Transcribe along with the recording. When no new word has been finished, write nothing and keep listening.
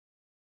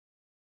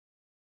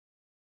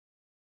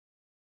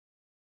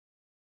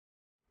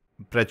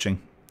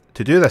Bridging.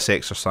 To do this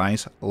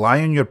exercise,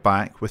 lie on your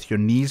back with your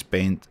knees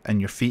bent and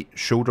your feet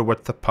shoulder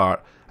width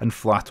apart and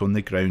flat on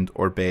the ground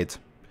or bed.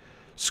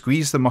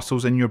 Squeeze the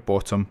muscles in your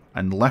bottom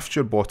and lift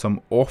your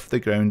bottom off the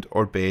ground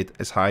or bed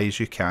as high as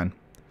you can.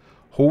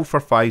 Hold for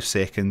 5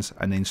 seconds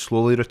and then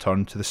slowly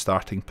return to the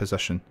starting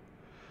position.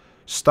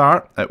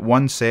 Start at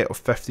 1 set of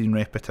 15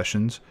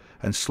 repetitions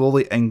and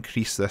slowly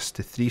increase this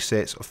to 3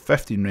 sets of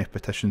 15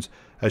 repetitions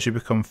as you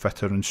become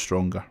fitter and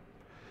stronger.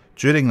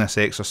 During this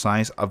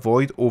exercise,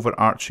 avoid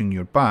overarching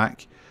your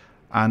back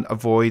and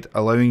avoid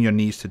allowing your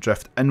knees to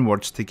drift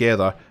inwards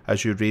together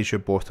as you raise your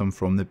bottom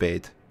from the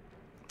bed.